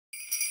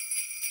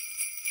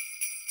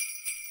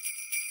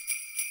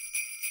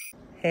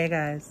Hey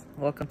guys,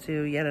 welcome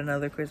to yet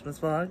another Christmas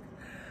vlog.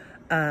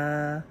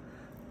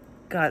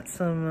 Got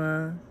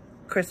some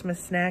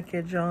Christmas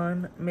snackage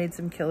on, made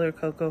some killer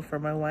cocoa for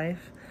my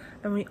wife,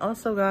 and we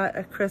also got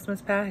a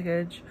Christmas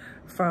package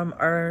from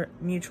our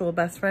mutual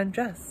best friend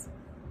Jess.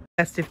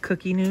 Festive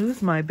cookie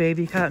news, my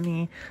baby got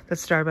me the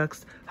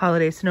Starbucks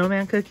Holiday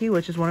Snowman cookie,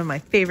 which is one of my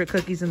favorite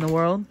cookies in the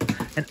world.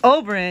 And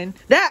Oberyn,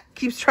 that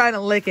keeps trying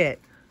to lick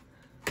it.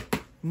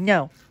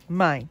 No,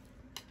 mine.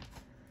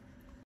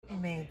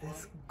 Made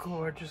this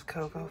gorgeous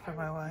cocoa for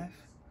my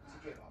wife.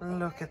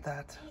 Look at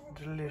that,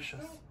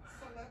 delicious.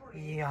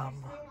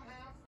 Yum.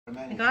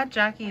 I got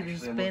Jackie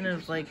this bin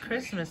of like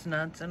Christmas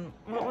nuts, and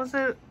what was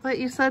it that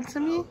you said to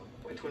me?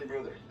 My twin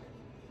brother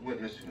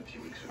went missing a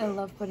few weeks ago. I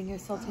love putting your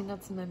salty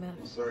nuts in my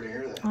mouth. Sorry to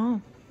hear that.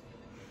 Oh,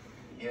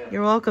 Yeah.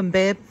 you're welcome,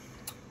 babe.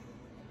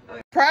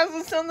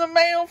 Presents in the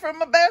mail from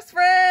my best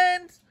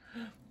friend.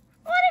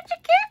 What did you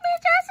get me,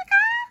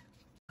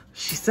 Jessica?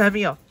 She sent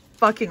me a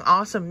fucking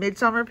awesome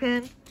midsummer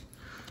pin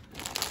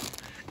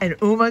and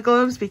Uma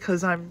gloves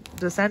because I'm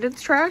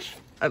Descendants trash,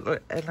 and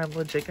I'm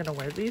legit gonna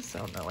wear these,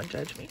 so no one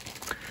judge me.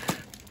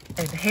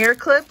 And hair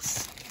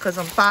clips because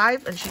I'm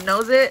 5 and she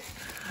knows it,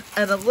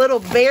 and a little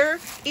bear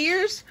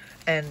ears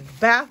and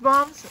bath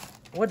bombs.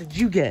 What did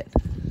you get?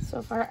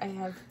 So far, I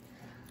have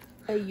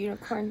a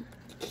unicorn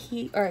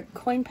key or a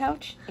coin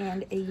pouch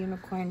and a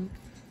unicorn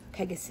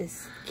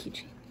Pegasus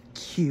keychain.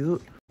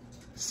 Cute.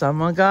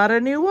 Someone got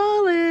a new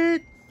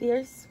wallet.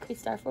 Fierce,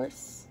 Star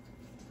Force.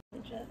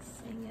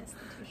 Just saying yes,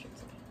 the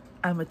t-shirts.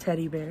 I'm a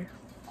teddy bear.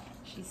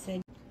 She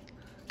said,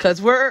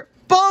 because we're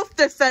both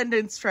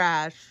Descendants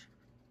trash.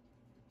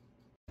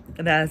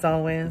 And as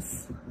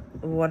always,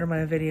 what are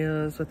my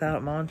videos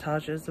without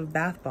montages of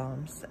bath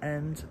bombs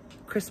and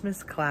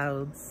Christmas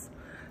clouds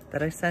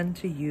that I send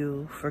to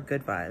you for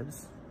good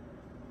vibes?